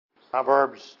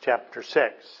Proverbs chapter 6.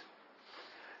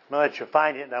 I'm going to let you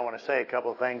find it, and I want to say a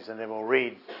couple of things, and then we'll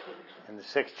read in the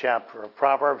 6th chapter of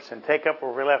Proverbs and take up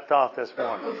where we left off this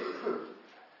morning.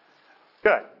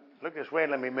 Good. Look this way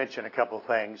and let me mention a couple of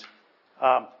things.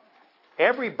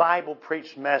 Every Bible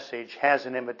preached message has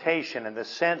an invitation in the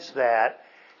sense that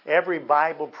every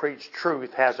Bible preached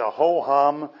truth has a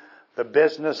ho-hum, the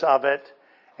business of it,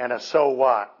 and a so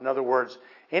what. In other words,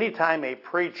 anytime a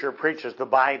preacher preaches the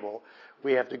Bible,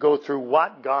 we have to go through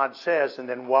what God says and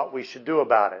then what we should do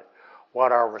about it,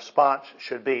 what our response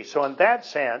should be. So in that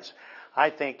sense,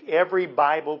 I think every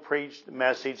Bible preached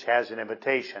message has an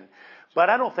invitation.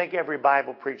 But I don't think every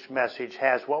Bible preached message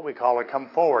has what we call a come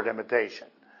forward invitation.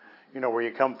 You know, where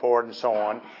you come forward and so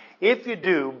on. If you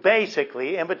do,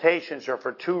 basically, invitations are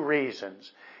for two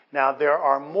reasons. Now, there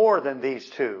are more than these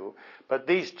two, but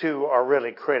these two are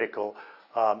really critical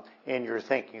in your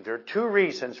thinking. There are two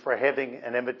reasons for having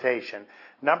an invitation.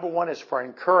 Number one is for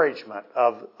encouragement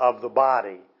of the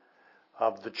body,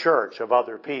 of the church, of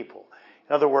other people.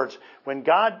 In other words, when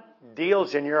God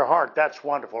deals in your heart, that's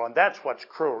wonderful, and that's what's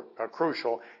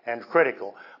crucial and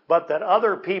critical. But that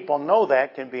other people know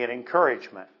that can be an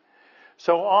encouragement.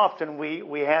 So often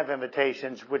we have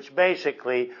invitations which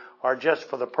basically are just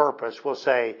for the purpose. We'll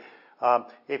say,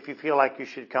 if you feel like you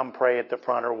should come pray at the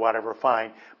front or whatever,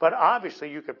 fine. But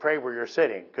obviously you could pray where you're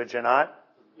sitting, could you not?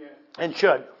 Yeah. And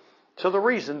should. So the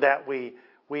reason that we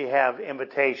have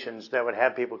invitations that would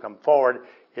have people come forward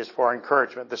is for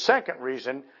encouragement. The second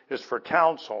reason is for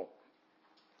counsel.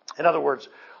 In other words,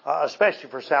 especially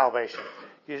for salvation.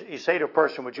 You say to a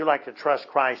person, would you like to trust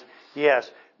Christ? Yes.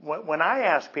 When I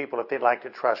ask people if they'd like to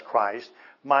trust Christ,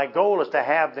 my goal is to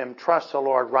have them trust the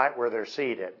Lord right where they're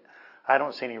seated. I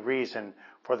don't see any reason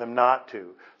for them not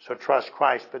to. So trust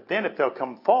Christ. But then if they'll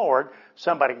come forward,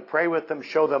 somebody can pray with them,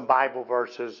 show them Bible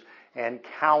verses, and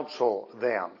counsel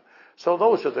them. So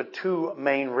those are the two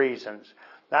main reasons.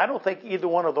 Now, I don't think either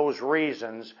one of those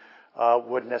reasons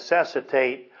would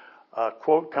necessitate a,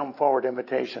 quote, come forward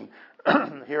invitation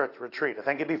here at the retreat. I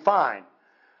think it'd be fine.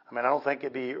 I mean, I don't think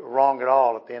it'd be wrong at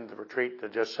all at the end of the retreat to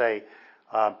just say,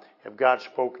 if God's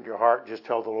spoken to your heart, just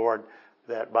tell the Lord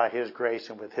that by His grace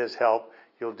and with His help,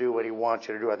 He'll do what He wants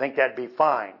you to do. I think that'd be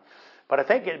fine. But I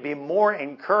think it'd be more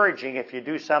encouraging if you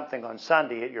do something on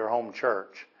Sunday at your home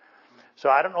church. So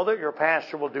I don't know that your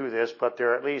pastor will do this, but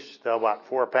there are at least,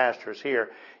 4 pastors here.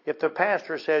 If the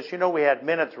pastor says, you know, we had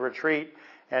men at the retreat,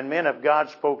 and men of God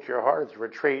spoke to your heart at the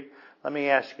retreat, let me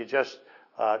ask you just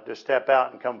to step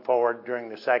out and come forward during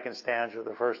the second stanza or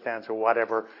the first stanza or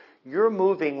whatever. Your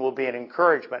moving will be an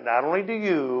encouragement, not only to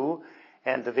you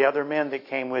and to the other men that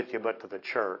came with you, but to the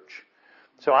church.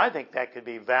 So I think that could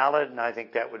be valid, and I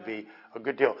think that would be a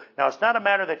good deal. Now, it's not a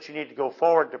matter that you need to go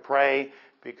forward to pray,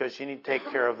 because you need to take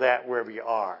care of that wherever you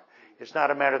are. It's not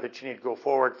a matter that you need to go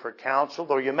forward for counsel,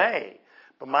 though you may.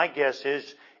 But my guess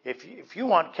is, if you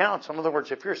want counsel, in other words,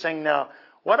 if you're saying, now,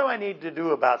 what do I need to do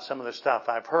about some of the stuff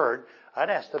I've heard? I'd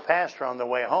ask the pastor on the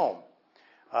way home.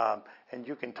 And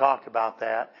you can talk about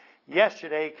that.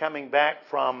 Yesterday, coming back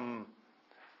from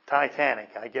Titanic,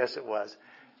 I guess it was,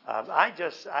 I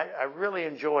really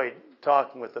enjoyed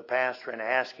talking with the pastor and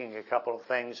asking a couple of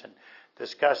things and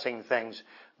discussing things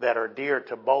that are dear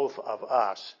to both of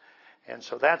us. And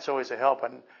so that's always a help.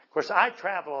 And, of course, I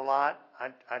travel a lot.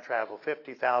 I travel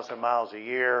 50,000 miles a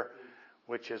year,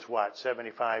 which is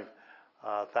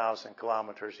 75,000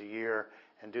 kilometers a year,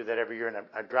 and do that every year. And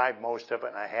I drive most of it,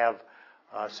 and I have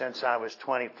since I was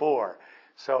 24.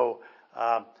 So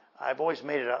I've always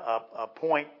made it a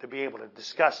point to be able to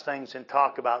discuss things and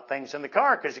talk about things in the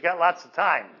car, because you got lots of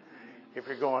time if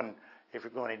you're going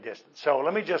any distance. So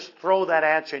let me just throw that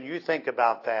at you, and you think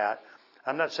about that.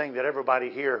 I'm not saying that everybody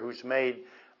here who's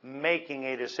making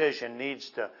a decision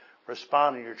needs to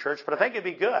respond in your church, but I think it'd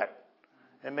be good.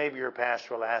 And maybe your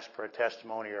pastor will ask for a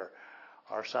testimony or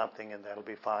something, and that'll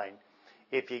be fine.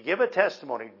 If you give a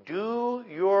testimony, do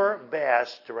your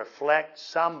best to reflect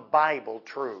some Bible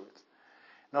truth.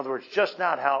 In other words, just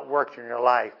not how it worked in your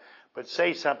life, but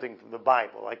say something from the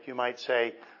Bible. Like you might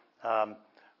say,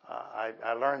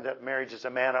 I learned that marriage is a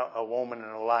man, a woman,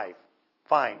 and a life.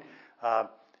 Fine. A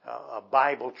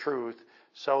Bible truth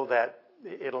so that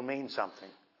it'll mean something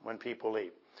when people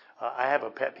leave. I have a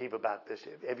pet peeve about this.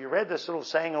 Have you read this little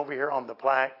saying over here on the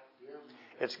plaque? Yeah.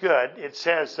 It's good. It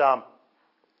says,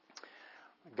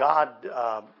 God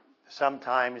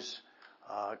sometimes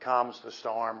calms the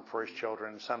storm for His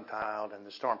children, sometimes in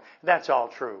the storm. That's all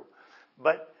true.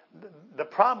 But the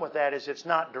problem with that is it's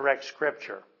not direct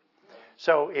Scripture.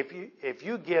 So if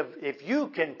you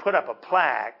can put up a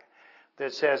plaque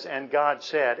that says, and God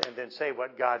said, and then say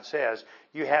what God says,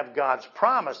 you have God's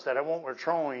promise that it won't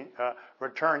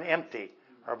return empty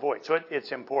or void. So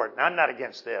it's important. I'm not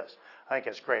against this. I think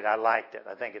it's great. I liked it.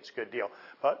 I think it's a good deal.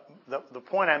 But the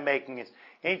point I'm making is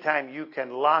anytime you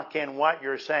can lock in what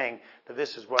you're saying to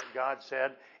this is what God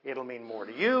said, it'll mean more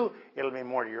to you. It'll mean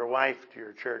more to your wife, to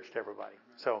your church, to everybody.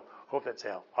 So hope that's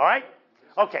helped. All right?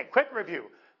 Okay, quick review.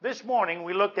 This morning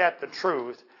we looked at the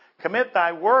truth. Commit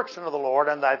thy works unto the Lord,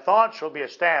 and thy thoughts shall be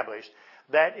established.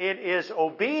 That it is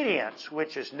obedience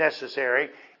which is necessary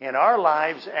in our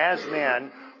lives as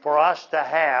men for us to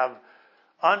have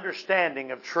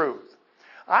understanding of truth.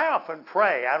 I often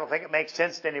pray, I don't think it makes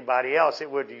sense to anybody else,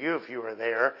 it would to you if you were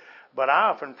there, but I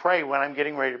often pray when I'm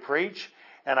getting ready to preach,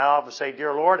 and I often say,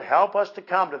 Dear Lord, help us to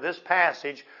come to this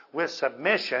passage with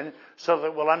submission so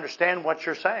that we'll understand what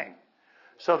you're saying.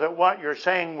 So that what you're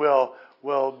saying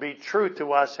will be true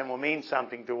to us and will mean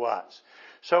something to us.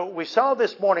 So we saw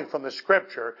this morning from the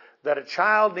Scripture that a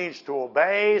child needs to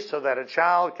obey so that a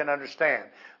child can understand.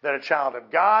 That a child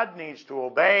of God needs to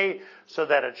obey so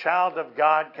that a child of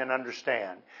God can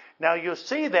understand. Now you'll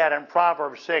see that in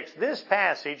Proverbs 6. This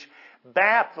passage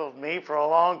baffled me for a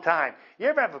long time. You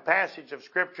ever have a passage of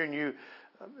Scripture and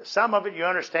some of it you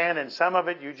understand and some of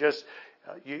it you just,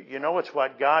 you know it's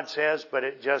what God says, but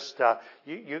it just,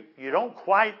 you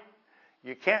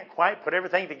can't quite put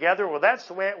everything together. Well, that's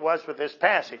the way it was with this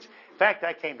passage. In fact,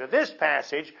 I came to this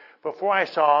passage before I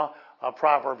saw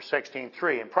Proverbs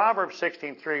 16:3. And Proverbs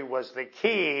 16:3 was the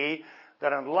key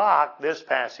that unlocked this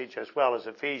passage as well as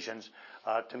Ephesians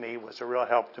to me, was a real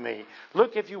help to me.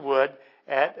 Look, if you would,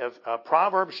 at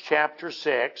Proverbs chapter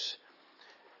 6.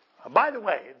 By the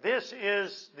way, this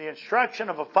is the instruction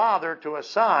of a father to a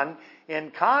son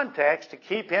in context to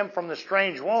keep him from the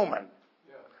strange woman.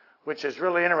 Which is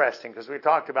really interesting because we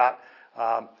talked about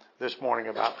this morning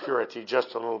about purity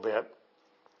just a little bit.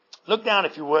 Look down,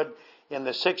 if you would, in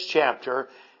the 6th chapter,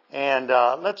 and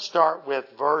let's start with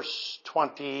verse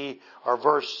 20 or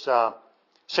verse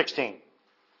 16.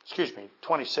 Excuse me,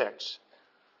 26.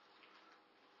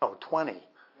 Oh, 20.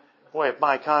 Boy, if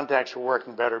my contacts were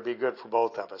working better, it'd be good for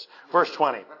both of us. Verse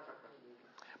 20.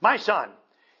 My son,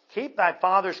 keep thy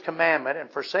father's commandment and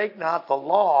forsake not the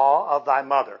law of thy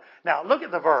mother. Now, look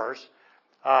at the verse.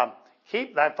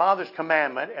 Keep thy father's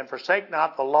commandment and forsake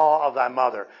not the law of thy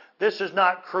mother. This is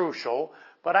not crucial,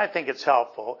 but I think it's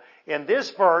helpful. In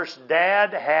this verse,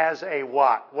 Dad has a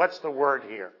what? What's the word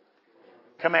here?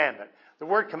 Commandment. The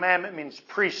word commandment means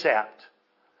precept.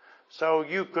 So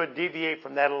you could deviate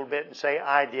from that a little bit and say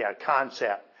idea,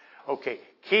 concept. Okay,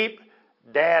 keep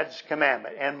Dad's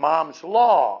commandment and Mom's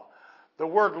law. The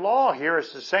word law here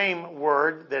is the same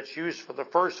word that's used for the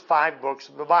first 5 books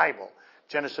of the Bible.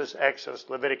 Genesis, Exodus,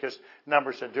 Leviticus,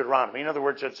 Numbers, and Deuteronomy. In other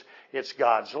words, it's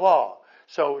God's law.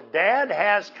 So Dad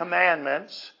has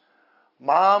commandments.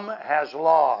 Mom has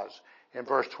laws. In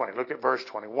verse 20, look at verse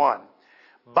 21.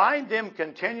 Bind them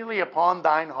continually upon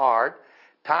thine heart.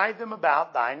 Tie them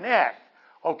about thy neck.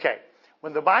 Okay,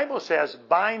 when the Bible says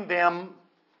bind them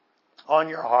on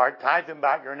your heart, tie them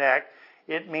about your neck,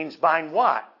 it means bind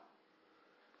what?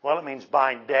 Well, it means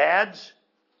bind Dad's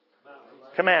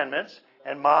commandments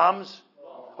and Mom's.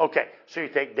 Okay, so you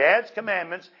take Dad's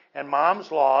commandments and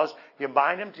Mom's laws, you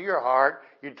bind them to your heart,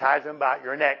 you tie them about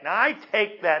your neck. Now, I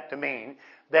take that to mean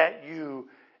that you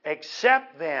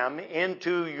accept them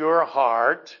into your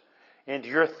heart, into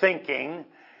your thinking,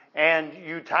 and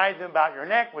you tie them about your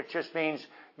neck, which just means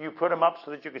you put them up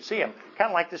so that you can see them. Kind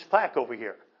of like this plaque over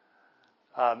here.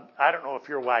 I don't know if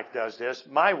your wife does this.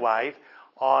 My wife,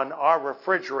 on our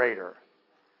refrigerator.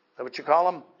 Is that what you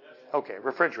call them? Okay,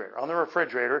 refrigerator. On the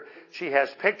refrigerator, she has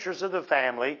pictures of the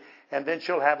family, and then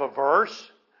she'll have a verse,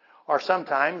 or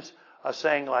sometimes a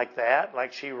saying like that,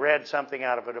 like she read something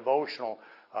out of a devotional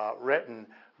written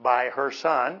by her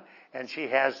son, and she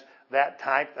has that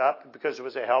typed up because it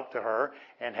was a help to her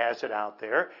and has it out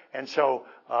there. And so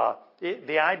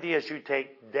the idea is you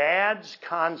take Dad's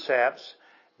concepts,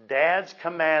 Dad's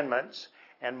commandments,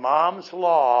 and Mom's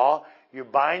law, you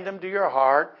bind them to your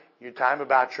heart, you tie them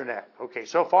about your neck. Okay,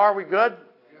 so far we good?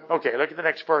 Okay, look at the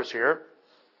next verse here.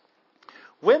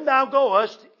 When thou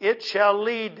goest, it shall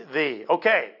lead thee.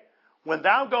 Okay, when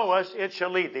thou goest, it shall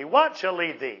lead thee. What shall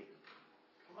lead thee?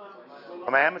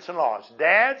 Commandments and laws.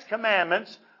 Dad's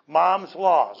commandments, Mom's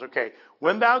laws. Okay,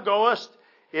 when thou goest,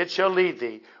 it shall lead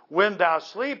thee. When thou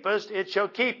sleepest, it shall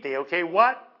keep thee. Okay,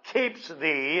 what keeps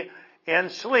thee in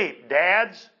sleep?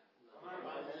 Dad's?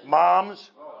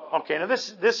 Mom's? Okay, now this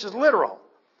is literal.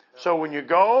 So when you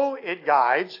go, it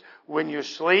guides. When you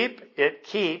sleep, it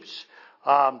keeps.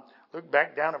 Look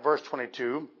back down at verse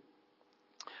 22.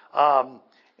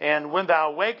 And when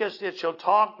thou wakest, it shall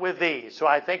talk with thee. So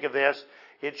I think of this.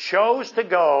 It shows to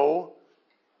go,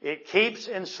 it keeps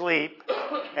in sleep,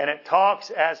 and it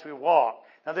talks as we walk.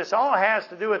 Now this all has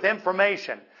to do with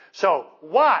information. So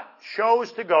what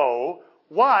shows to go,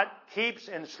 what keeps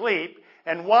in sleep,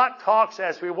 and what talks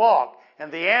as we walk?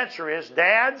 And the answer is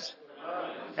dads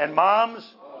and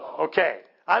moms. Okay.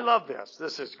 I love this.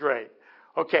 This is great.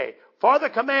 Okay. For the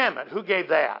commandment, who gave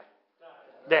that?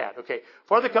 Dad. Okay.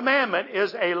 For the commandment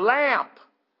is a lamp.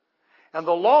 And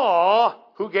the law,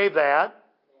 who gave that?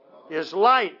 Is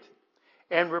light.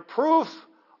 And reproof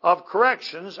of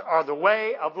corrections are the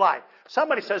way of life.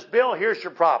 Somebody says, Bill, here's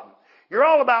your problem. You're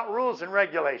all about rules and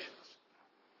regulations.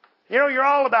 You know, you're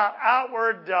all about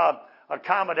outward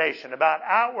accommodation, about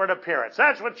outward appearance.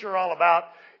 That's what you're all about.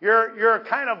 You're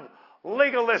kind of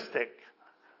legalistic,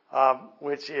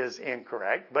 which is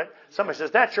incorrect. But somebody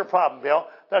says, that's your problem, Bill.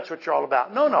 That's what you're all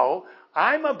about. No.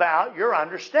 I'm about your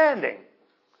understanding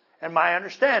and my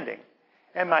understanding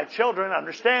and my children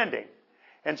understanding.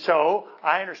 And so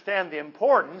I understand the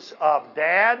importance of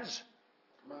Dad's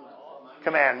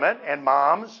commandment and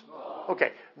Mom's.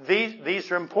 Okay,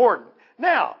 these are important.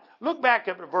 Now, look back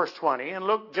up at verse 20 and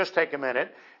just take a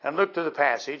minute and look to the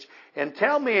passage and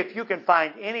tell me if you can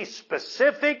find any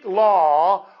specific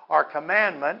law or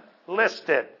commandment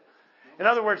listed. In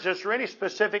other words, is there any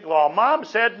specific law? Mom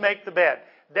said make the bed.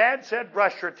 Dad said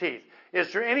brush your teeth.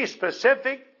 Is there any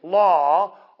specific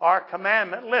law or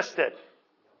commandment listed?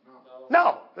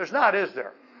 No, there's not, is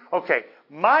there? Okay,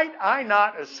 might I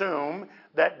not assume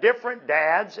that different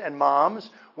dads and moms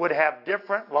would have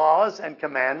different laws and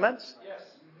commandments? Yes.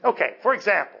 Okay, for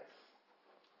example,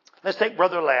 let's take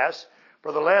Brother Les.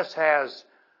 Brother Les has,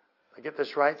 I get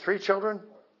this right, 3 children?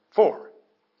 4.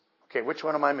 Okay, which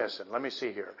one am I missing? Let me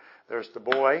see here. There's the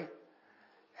boy,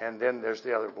 and then there's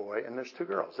the other boy, and there's 2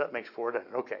 girls. That makes 4, doesn't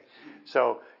it? Okay.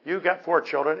 So you've got 4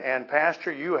 children, and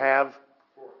Pastor, you have...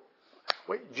 4.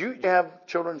 Wait, do you have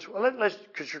children? Well, let's,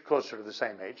 because you're closer to the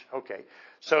same age. Okay.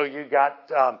 So you got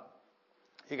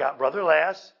Brother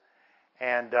Les,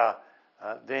 and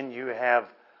then you have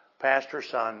Pastor's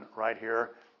son right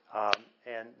here,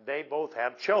 and they both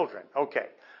have children. Okay.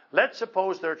 Let's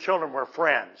suppose their children were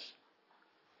friends.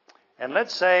 And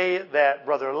let's say that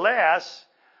Brother Les,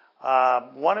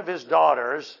 one of his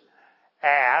daughters,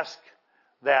 asked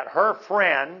that her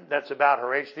friend that's about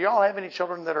her age, do you all have any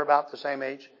children that are about the same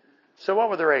age? So what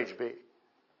would their age be?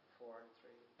 4 and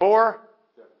 3. 4?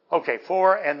 Okay,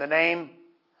 4, and the name?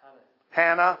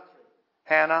 Hannah.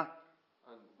 Hannah.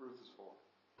 And Ruth is 4.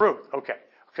 Ruth, okay.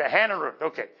 Okay, Hannah and Ruth,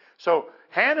 okay. So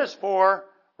Hannah's 4,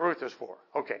 Ruth is 4.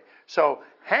 Okay, so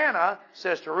Hannah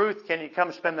says to Ruth, can you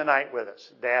come spend the night with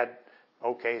us? Dad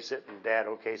okays it, and Dad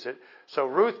okays it. So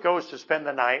Ruth goes to spend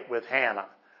the night with Hannah.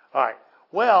 All right.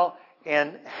 Well,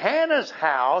 in Hannah's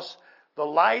house, the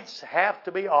lights have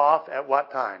to be off at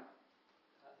what time?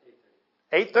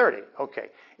 8:30. Okay.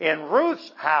 In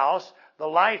Ruth's house, the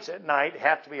lights at night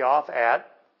have to be off at?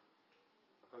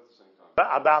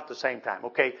 About the same time.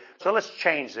 Okay. So let's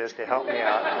change this to help me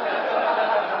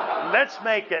out. Let's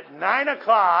make it 9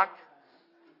 o'clock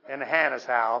in Hannah's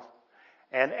house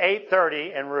and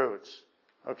 8:30 in Ruth's.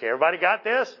 Okay. Everybody got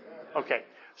this? Okay.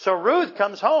 So Ruth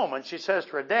comes home and she says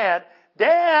to her dad,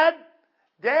 Dad,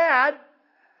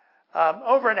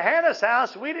 over at Hannah's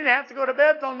house, we didn't have to go to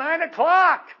bed till 9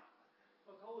 o'clock.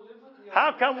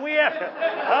 How come we have to?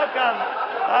 How come?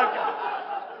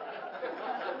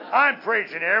 I'm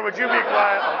preaching here. Would you be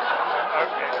quiet?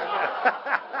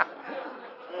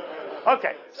 Okay.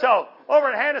 Okay. So over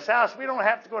at Hannah's house, we don't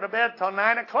have to go to bed till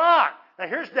 9 o'clock. Now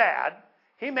here's Dad.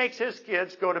 He makes his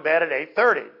kids go to bed at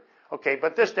 8:30. Okay,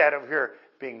 but this dad over here,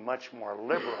 being much more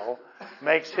liberal,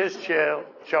 makes his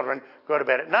children go to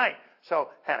bed at night. So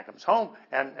Hannah comes home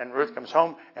and Ruth comes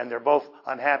home and they're both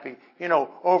unhappy. You know,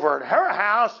 over at her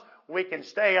house, we can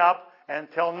stay up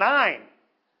until 9.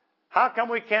 How come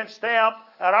we can't stay up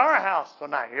at our house till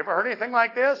 9? You ever heard anything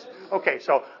like this? Okay,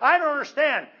 so I don't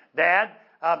understand, Dad.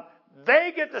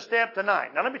 They get to stay up to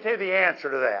 9. Now let me tell you the answer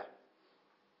to that.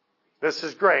 This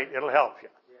is great. It'll help you.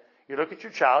 You look at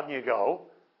your child and you go,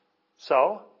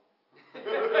 so?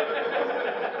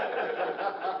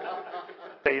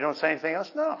 You don't say anything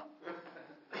else? No.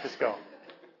 Just go.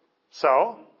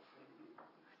 So?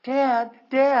 Dad,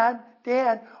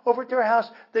 over at their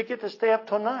house, they get to stay up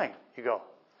till 9. You go,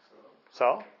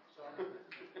 so?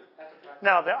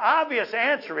 Now, the obvious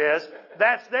answer is,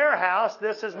 that's their house,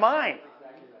 this is mine.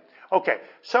 Okay,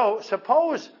 so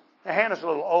suppose Hannah's a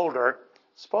little older.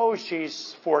 Suppose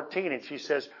she's 14 and she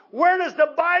says, where does the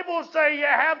Bible say you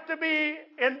have to be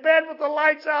in bed with the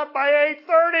lights out by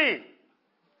 8:30?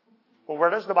 Well, where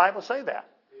does the Bible say that?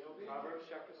 Proverbs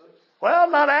chapter Well,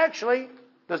 not actually.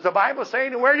 Does the Bible say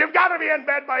anywhere you've got to be in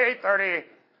bed by 8:30?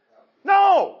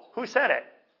 No. Who said it?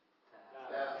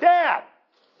 Dad.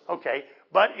 Okay.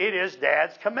 But it is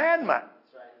Dad's commandment.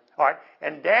 All right.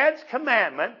 And Dad's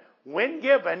commandment, when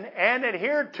given and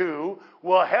adhered to,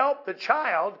 will help the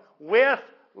child with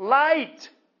light.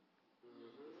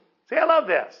 See, I love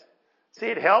this. See,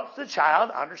 it helps the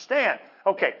child understand.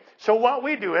 Okay, so what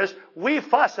we do is we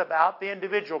fuss about the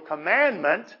individual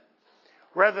commandment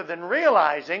rather than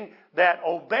realizing that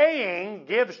obeying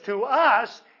gives to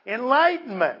us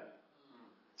enlightenment.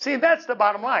 See, that's the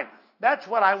bottom line. That's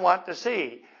what I want to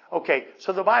see. Okay,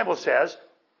 so the Bible says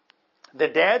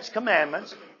that Dad's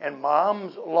commandments and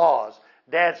Mom's laws.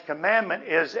 Dad's commandment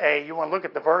is you want to look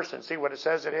at the verse and see what it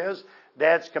says it is?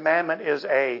 Dad's commandment is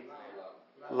a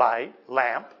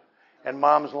lamp, and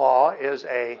Mom's law is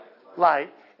a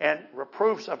light, and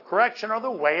reproofs of correction are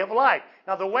the way of life.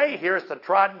 Now the way here is the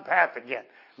trodden path again.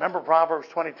 Remember Proverbs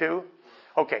 22?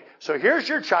 Okay, so here's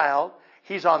your child.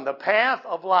 He's on the path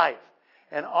of life.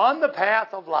 And on the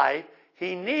path of life,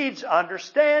 he needs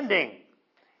understanding.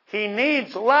 He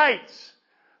needs lights.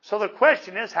 So the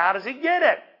question is, how does he get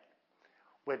it?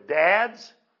 With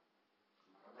dads?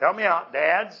 Help me out.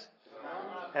 Dads?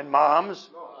 And moms?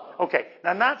 Okay,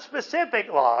 now not specific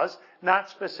laws, not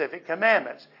specific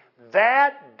commandments.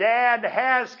 That dad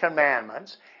has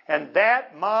commandments, and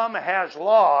that mom has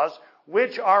laws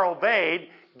which are obeyed,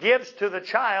 gives to the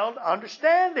child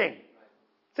understanding.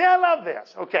 See, I love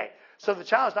this. Okay, so the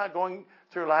child's not going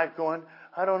through life going,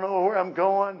 I don't know where I'm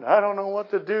going. I don't know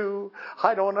what to do.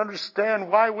 I don't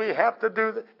understand why we have to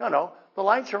do that. No, the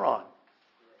lights are on.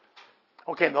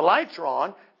 Okay, and the lights are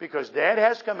on because Dad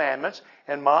has commandments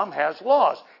and Mom has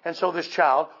laws. And so this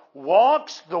child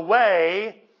walks the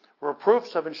way,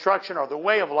 reproofs of instruction are the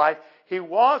way of life. He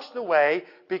walks the way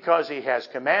because he has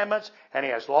commandments and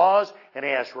he has laws and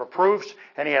he has reproofs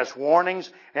and he has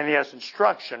warnings and he has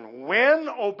instruction, when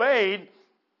obeyed,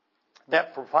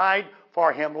 that provide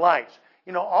for him lights.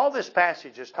 You know, all this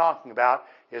passage is talking about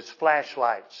is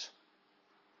flashlights.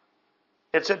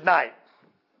 It's at night,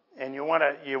 and you want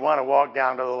to walk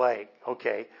down to the lake.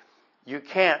 Okay, you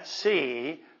can't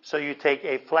see, so you take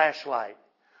a flashlight.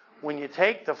 When you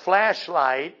take the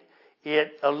flashlight,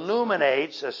 it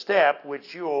illuminates a step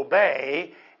which you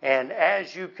obey, and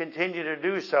as you continue to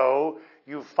do so,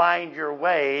 you find your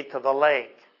way to the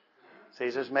lake. See,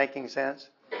 is this making sense?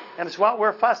 And it's what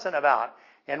we're fussing about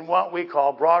in what we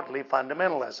call broadly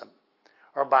fundamentalism,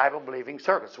 or Bible-believing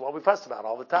circles. It's what we fuss about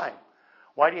all the time.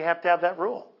 Why do you have to have that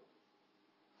rule?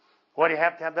 Why do you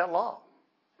have to have that law?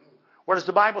 Where does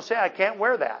the Bible say I can't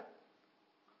wear that?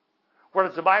 Where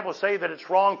does the Bible say that it's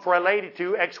wrong for a lady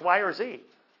to X, Y, or Z?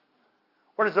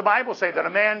 Where does the Bible say that a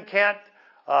man can't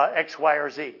X, Y, or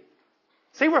Z?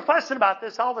 See, we're fussing about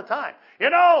this all the time. You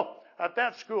know, at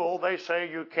that school, they say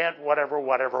you can't whatever.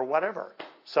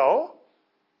 So?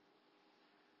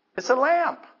 It's a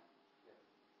lamp.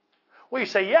 Well, you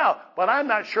say, yeah, but I'm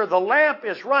not sure the lamp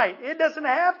is right. It doesn't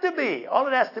have to be. All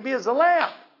it has to be is a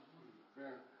lamp.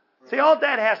 See, all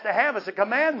Dad has to have is a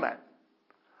commandment.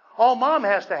 All Mom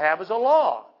has to have is a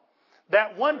law.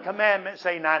 That one commandment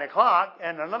say 9 o'clock,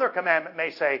 and another commandment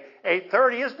may say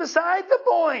 8:30 is beside the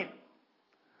point.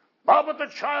 But the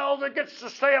child that gets to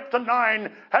stay up to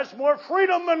 9 has more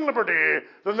freedom and liberty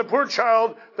than the poor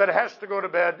child that has to go to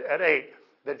bed at 8.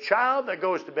 The child that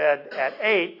goes to bed at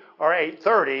 8 or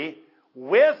 8:30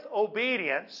 with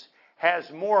obedience has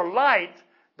more light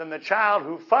than the child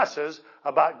who fusses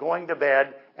about going to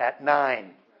bed at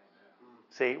 9.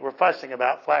 See, we're fussing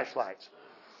about flashlights.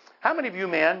 How many of you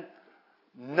men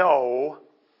know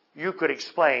you could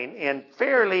explain in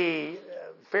fairly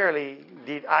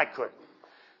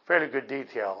good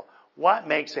detail what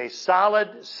makes a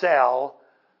solid cell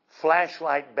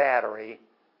flashlight battery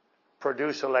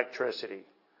produce electricity?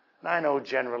 And I know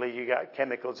generally you got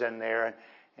chemicals in there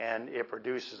and it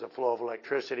produces a flow of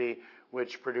electricity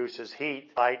which produces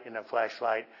heat, light in a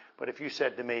flashlight. But if you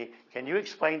said to me, can you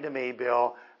explain to me,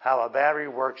 Bill, how a battery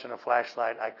works in a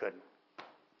flashlight? I couldn't.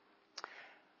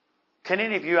 Can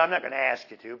any of you, I'm not going to ask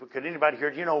you to, but could anybody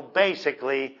here, do you know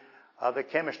basically the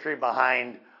chemistry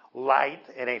behind light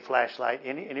in a flashlight?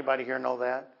 Anybody here know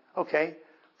that? Okay.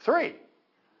 Three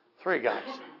guys.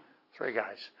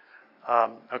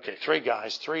 Okay, 3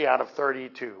 guys. 3 out of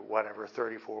 32, whatever,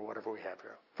 34, whatever we have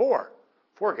here. 4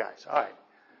 guys. All right.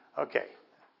 Okay.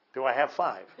 Do I have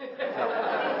 5? No.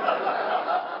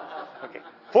 Okay.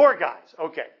 4 guys.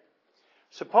 Okay.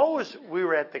 Suppose we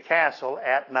were at the castle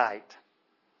at night,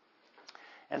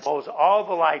 and suppose all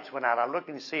the lights went out. I'm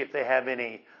looking to see if they have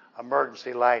any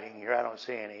emergency lighting here. I don't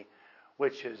see any.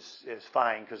 which is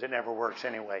fine because it never works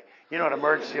anyway. You know what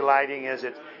emergency lighting is?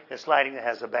 It's lighting that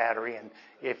has a battery, and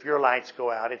if your lights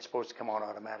go out, it's supposed to come on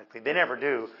automatically. They never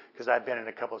do because I've been in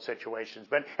a couple of situations.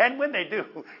 And when they do,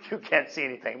 you can't see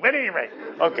anything. But at any rate,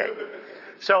 okay.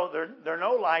 So there are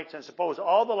no lights, and suppose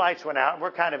all the lights went out, and we're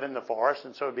kind of in the forest,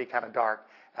 and so it'd be kind of dark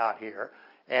out here.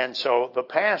 And so the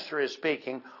pastor is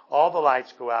speaking. All the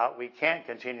lights go out. We can't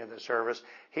continue the service.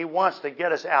 He wants to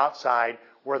get us outside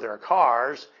where there are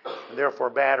cars, and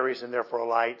therefore batteries, and therefore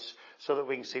lights, so that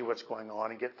we can see what's going on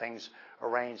and get things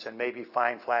arranged and maybe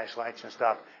find flashlights and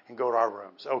stuff and go to our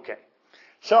rooms. Okay.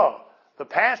 So the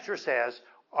pastor says,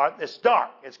 it's dark.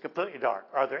 It's completely dark.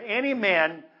 Are there any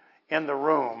men in the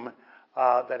room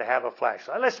that have a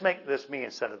flashlight? Let's make this me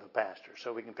instead of the pastor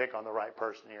so we can pick on the right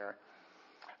person here.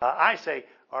 I say,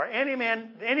 are any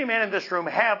men in this room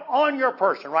have on your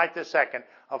person right this second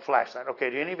a flashlight?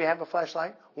 Okay, do any of you have a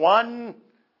flashlight? One.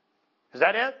 Is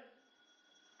that it?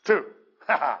 Two.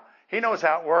 He knows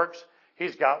how it works.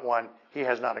 He's got one. He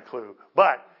has not a clue.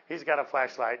 But he's got a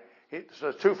flashlight. So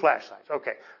there's two flashlights.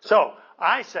 Okay. So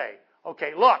I say,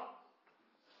 okay, look.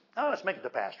 Now let's make it the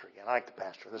pastor again. I like the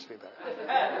pastor. This will be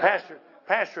better.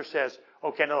 Pastor says,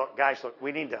 okay, no, guys, look,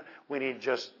 we need to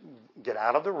just get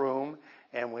out of the room,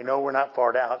 and we know we're not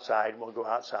far to outside. We'll go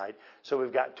outside. So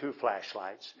we've got two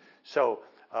flashlights. So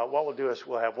what we'll do is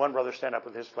we'll have one brother stand up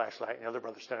with his flashlight and the other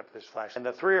brother stand up with his flashlight. And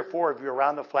the 3 or 4 of you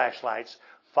around the flashlights,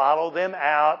 follow them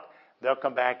out. They'll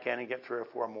come back in and get 3 or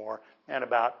 4 more. And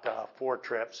about 4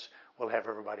 trips, we'll have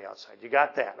everybody outside. You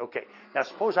got that? Okay. Now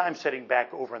suppose I'm sitting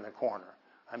back over in the corner.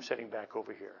 I'm sitting back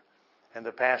over here. And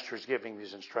the pastor is giving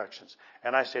these instructions.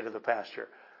 And I say to the pastor,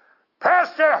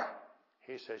 Pastor!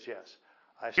 He says, yes.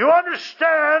 I say, you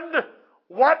understand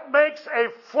what makes a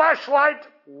flashlight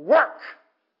work?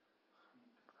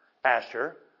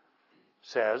 Pastor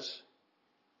says,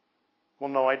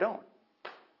 well, no, I don't.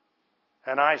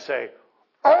 And I say,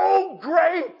 oh,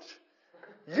 great!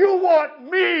 You want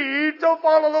me to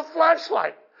follow the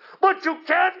flashlight, but you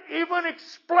can't even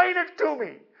explain it to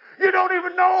me. You don't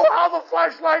even know how the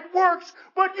flashlight works,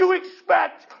 but you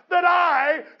expect that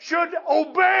I should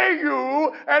obey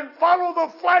you and follow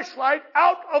the flashlight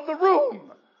out of the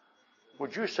room.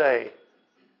 Would you say,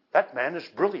 that man is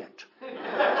brilliant?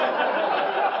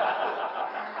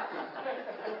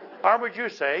 Or would you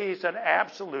say he's an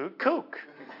absolute kook?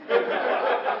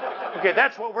 Okay,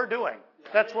 that's what we're doing.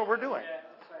 That's what we're doing.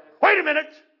 Wait a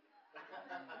minute.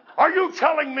 Are you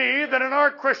telling me that in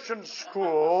our Christian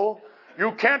school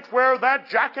you can't wear that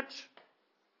jacket?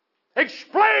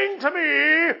 Explain to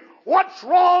me what's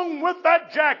wrong with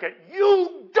that jacket.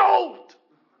 You don't.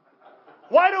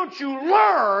 Why don't you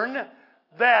learn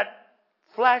that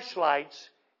flashlights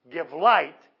give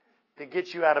light to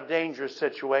get you out of dangerous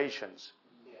situations?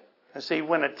 And see,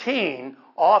 when a teen,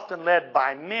 often led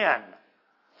by men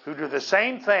who do the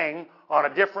same thing on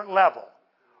a different level,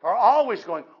 are always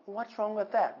going, well, what's wrong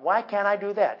with that? Why can't I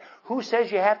do that? Who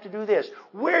says you have to do this?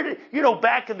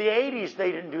 Back in the 80s,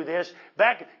 they didn't do this.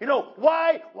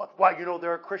 Why? Why,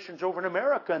 there are Christians over in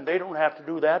America and they don't have to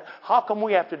do that. How come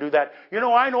we have to do that?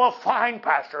 I know a fine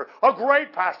pastor, a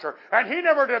great pastor, and he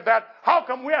never did that. How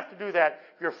come we have to do that?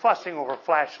 You're fussing over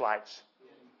flashlights.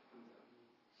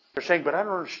 They're saying, but I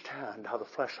don't understand how the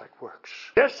flashlight works.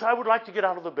 Yes, I would like to get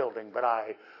out of the building, but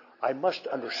I must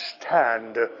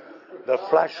understand the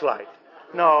flashlight.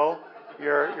 No,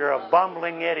 you're a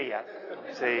bumbling idiot.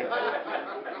 See?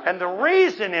 And the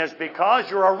reason is because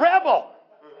you're a rebel.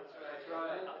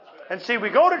 And see, we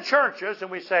go to churches and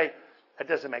we say, that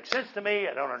doesn't make sense to me.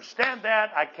 I don't understand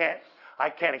that. I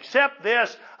can't accept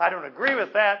this. I don't agree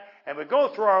with that. And we go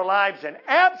through our lives in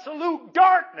absolute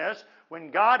darkness when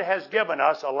God has given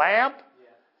us a lamp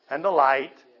and the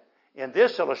light in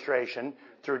this illustration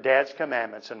through Dad's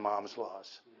commandments and Mom's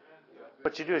laws.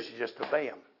 What you do is you just obey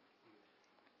them.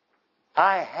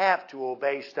 I have to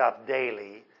obey stuff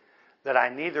daily that I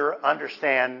neither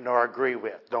understand nor agree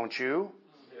with. Don't you?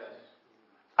 Yes.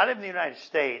 I live in the United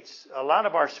States. A lot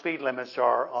of our speed limits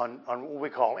are on what we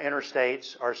call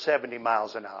interstates are 70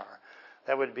 miles an hour.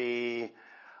 That would be,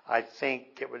 I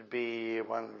think it would be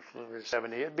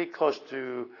 170. It'd be close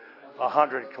to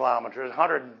 100 kilometers,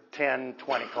 110,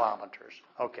 20 kilometers.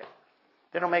 Okay.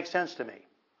 They don't make sense to me.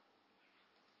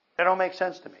 They don't make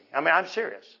sense to me. I mean, I'm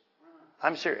serious.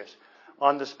 I'm serious.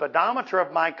 On the speedometer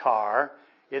of my car,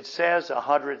 it says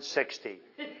 160.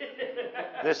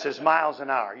 This is miles an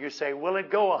hour. You say, will it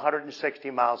go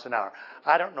 160 miles an hour?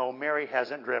 I don't know. Mary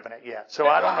hasn't driven it yet, so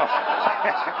I don't know.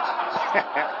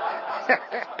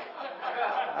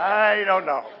 I don't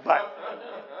know.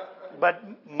 But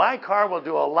my car will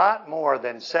do a lot more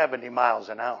than 70 miles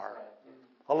an hour.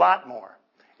 A lot more.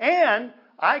 And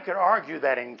I could argue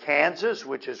that in Kansas,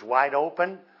 which is wide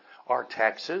open, or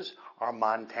Texas, or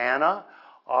Montana,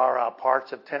 or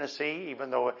parts of Tennessee,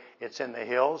 even though it's in the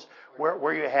hills,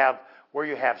 where you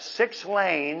have 6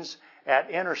 lanes at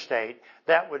interstate,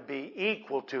 that would be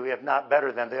equal to, if not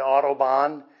better than, the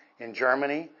Autobahn in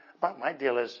Germany. My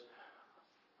deal is,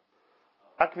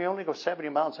 how can we only go 70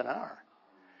 miles an hour?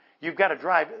 You've got to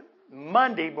drive.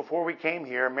 Monday, before we came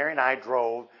here, Mary and I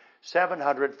drove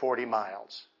 740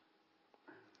 miles.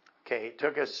 Okay, it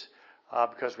took us,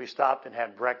 because we stopped and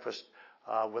had breakfast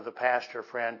with a pastor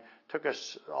friend, took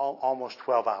us almost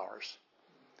 12 hours.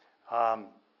 If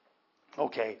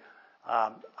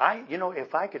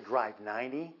I could drive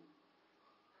 90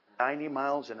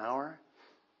 miles an hour,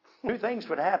 2 things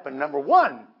would happen. Number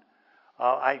 1,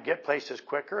 I'd get places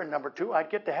quicker, and number 2, I'd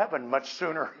get to heaven much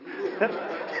sooner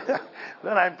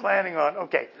than I'm planning on.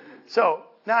 Okay, so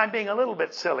now I'm being a little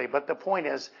bit silly, but the point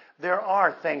is, there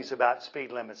are things about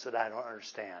speed limits that I don't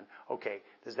understand. Okay,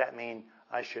 does that mean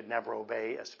I should never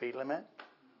obey a speed limit?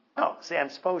 No, see,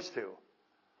 I'm supposed to.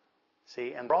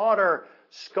 See, and the broader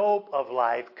scope of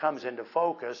life comes into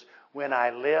focus when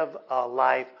I live a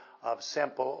life of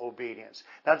simple obedience.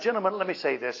 Now, gentlemen, let me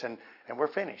say this, and we're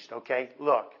finished, okay?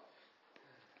 Look,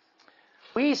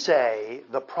 we say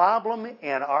the problem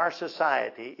in our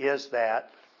society is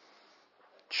that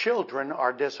children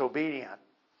are disobedient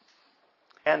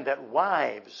and that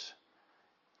wives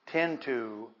tend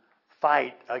to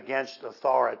fight against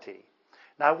authority.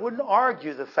 Now, I wouldn't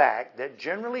argue the fact that,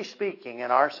 generally speaking, in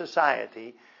our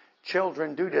society,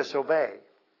 children do disobey.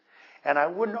 And I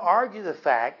wouldn't argue the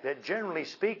fact that, generally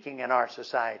speaking, in our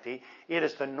society, it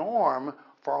is the norm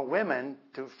for women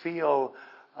to feel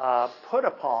put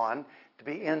upon to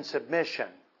be in submission.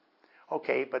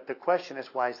 Okay, but the question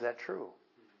is, why is that true?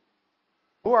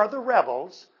 Who are the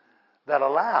rebels that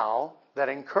allow, that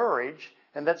encourage,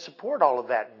 and that support all of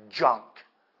that junk?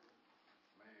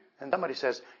 And somebody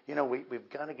says, we've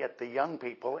got to get the young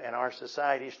people in our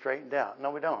society straightened out.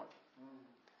 No, we don't.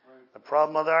 The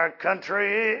problem with our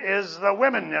country is the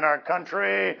women in our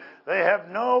country. They have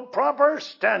no proper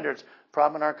standards. The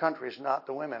problem in our country is not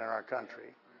the women in our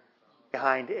country.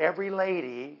 Behind every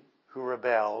lady who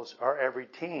rebels, or every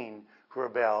teen who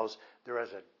rebels, there is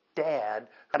a dad.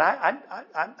 And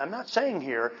I'm not saying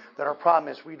here that our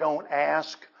problem is we don't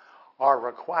ask or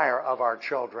require of our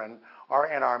children or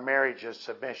in our marriages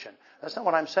submission. That's not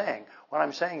what I'm saying. What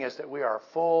I'm saying is that we are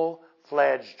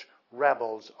full-fledged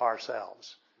rebels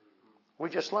ourselves. We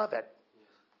just love it.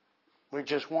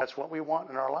 That's what we want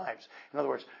in our lives. In other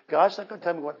words, God's not going to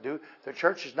tell me what to do. The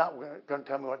church is not going to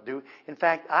tell me what to do. In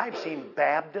fact, I've seen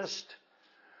Baptists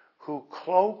who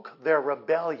cloak their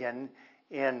rebellion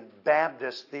in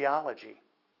Baptist theology.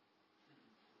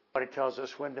 But it tells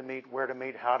us when to meet, where to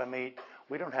meet, how to meet.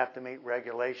 We don't have to meet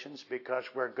regulations because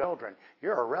we're children.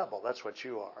 You're a rebel. That's what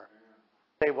you are.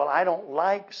 Say, well, I don't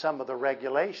like some of the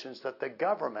regulations that the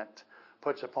government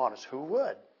puts upon us. Who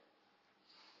would?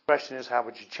 The question is, how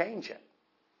would you change it?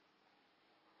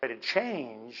 The way to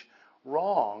change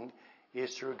wrong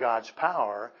is through God's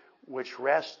power, which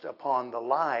rests upon the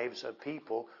lives of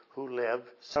people who live,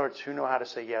 who know how to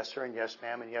say yes, sir, and yes,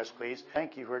 ma'am, and yes, please.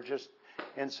 Thank you, who are just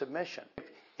in submission.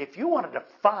 If you want to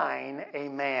define a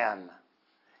man,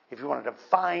 if you want to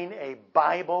define a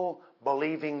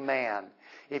Bible-believing man,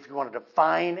 if you want to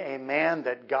define a man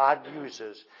that God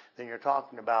uses, then you're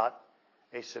talking about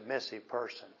a submissive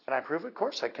person. Can I prove it? Of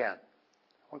course I can.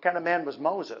 What kind of man was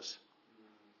Moses?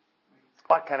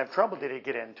 What kind of trouble did he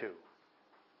get into?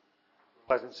 He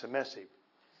wasn't submissive.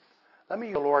 Let me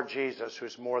use the Lord Jesus, who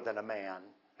is more than a man.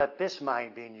 Let this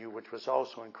mind be in you, which was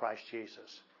also in Christ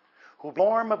Jesus, who,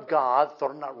 born of God,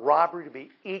 thought it not robbery to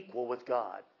be equal with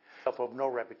God, of no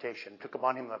reputation, took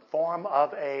upon him the form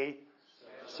of a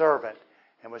servant,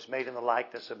 and was made in the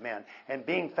likeness of men. And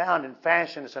being found in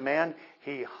fashion as a man,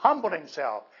 he humbled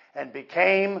himself and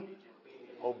became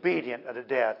obedient unto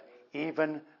death,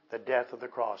 even the death of the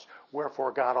cross.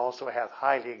 Wherefore God also hath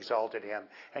highly exalted him,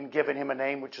 and given him a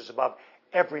name which is above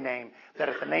every name, that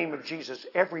at the name of Jesus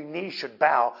every knee should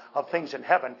bow, of things in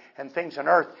heaven and things on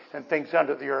earth and things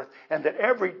under the earth, and that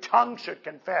every tongue should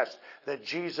confess that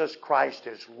Jesus Christ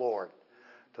is Lord,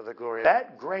 to the glory of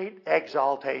that great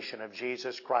exaltation of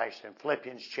Jesus Christ in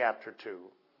Philippians chapter 2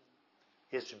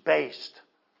 is based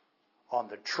on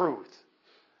the truth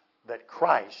that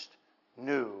Christ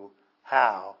knew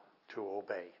how to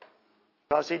obey.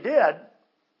 Because he did,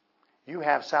 you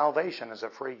have salvation as a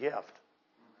free gift.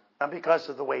 Not because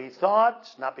of the way he thought,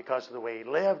 it's not because of the way he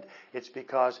lived, it's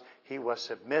because he was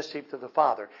submissive to the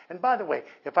Father. And by the way,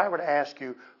 if I were to ask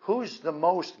you, who's the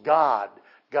most God?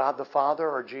 God the Father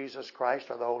or Jesus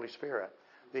Christ or the Holy Spirit?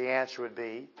 the answer would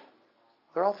be,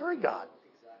 they're all three God.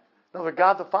 No, the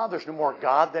God the Father is no more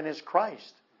God than is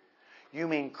Christ. You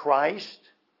mean Christ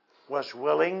was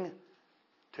willing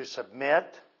to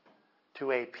submit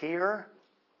to a peer,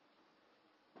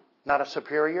 not a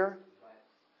superior?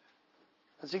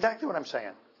 That's exactly what I'm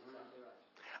saying.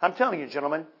 I'm telling you,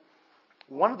 gentlemen,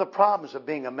 one of the problems of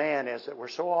being a man is that we're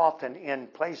so often in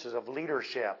places of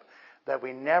leadership that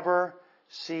we never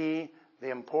see the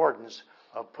importance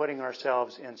of putting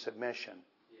ourselves in submission.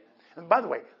 And by the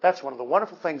way, that's one of the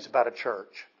wonderful things about a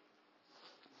church.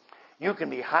 You can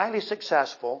be highly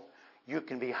successful, you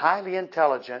can be highly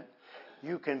intelligent,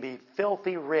 you can be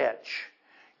filthy rich,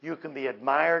 you can be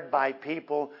admired by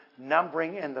people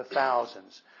numbering in the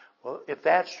thousands. Well, if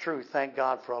that's true, thank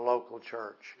God for a local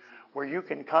church where you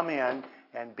can come in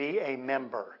and be a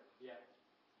member.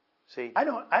 See, I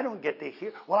don't get to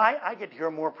hear, well, I get to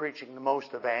hear more preaching than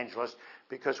most evangelists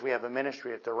because we have a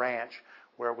ministry at the ranch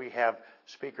where we have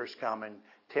speakers come, and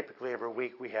typically every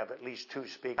week we have at least 2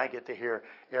 speakers. I get to hear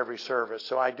every service,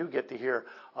 so I do get to hear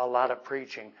a lot of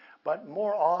preaching. But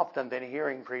more often than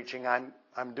hearing preaching, I'm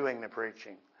doing the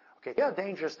preaching. Okay, see how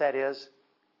dangerous that is?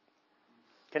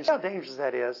 Can you see how dangerous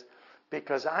that is?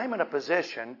 Because I'm in a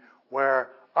position where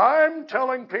I'm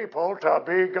telling people to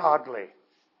be godly.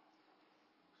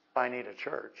 I need a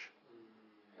church.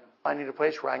 I need a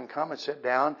place where I can come and sit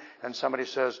down and somebody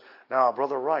says, now,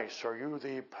 Brother Rice, are you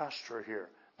the pastor here?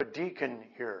 The deacon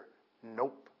here?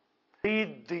 Nope.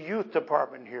 Lead the youth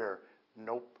department here?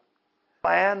 Nope.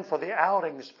 Plan for the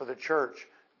outings for the church?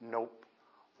 Nope.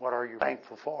 What are you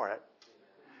thankful for it?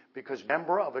 Because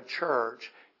member of a church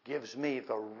gives me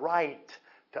the right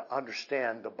to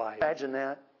understand the Bible. Imagine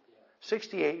that.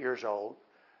 68 years old,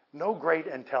 no great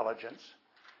intelligence,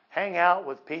 hang out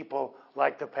with people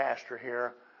like the pastor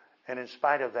here, and in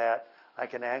spite of that, I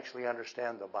can actually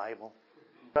understand the Bible.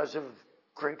 Because of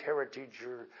great heritage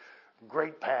or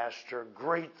great pastor,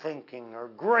 great thinking, or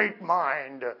great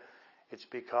mind, it's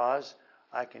because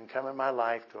I can come in my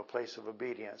life to a place of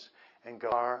obedience and go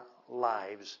our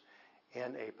lives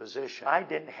in a position. If I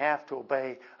didn't have to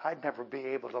obey, I'd never be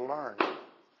able to learn.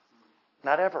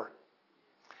 Not ever.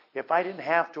 If I didn't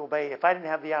have to obey, if I didn't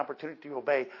have the opportunity to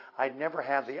obey, I'd never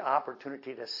have the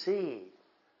opportunity to see.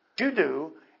 You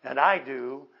do, and I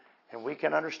do, and we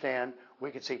can understand,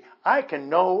 we can see. I can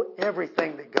know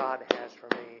everything that God has for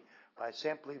me by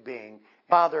simply being.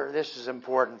 Father, this is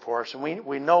important for us, and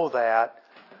we know that.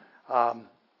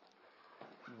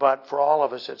 But for all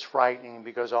of us, it's frightening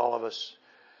because all of us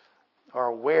are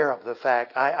aware of the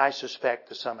fact, I suspect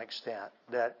to some extent,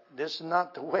 that this is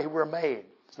not the way we're made.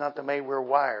 It's not the way we're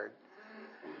wired.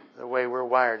 The way we're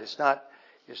wired. It's not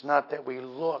that we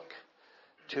look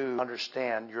to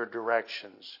understand your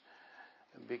directions,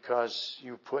 because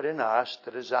you put in us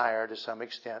the desire to some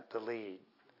extent to lead.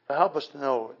 Help us to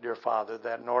know, dear Father,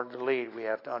 that in order to lead, we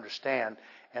have to understand,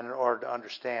 and in order to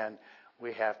understand,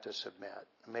 we have to submit.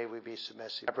 May we be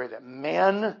submissive. I pray that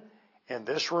men in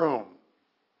this room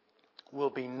will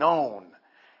be known,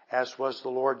 as was the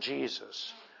Lord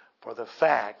Jesus, for the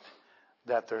fact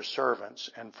that they're servants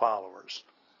and followers.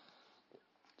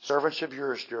 Servants of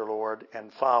yours, dear Lord,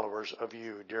 and followers of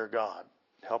you, dear God.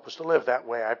 Help us to live that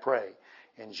way, I pray.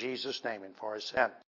 In Jesus' name and for his sake.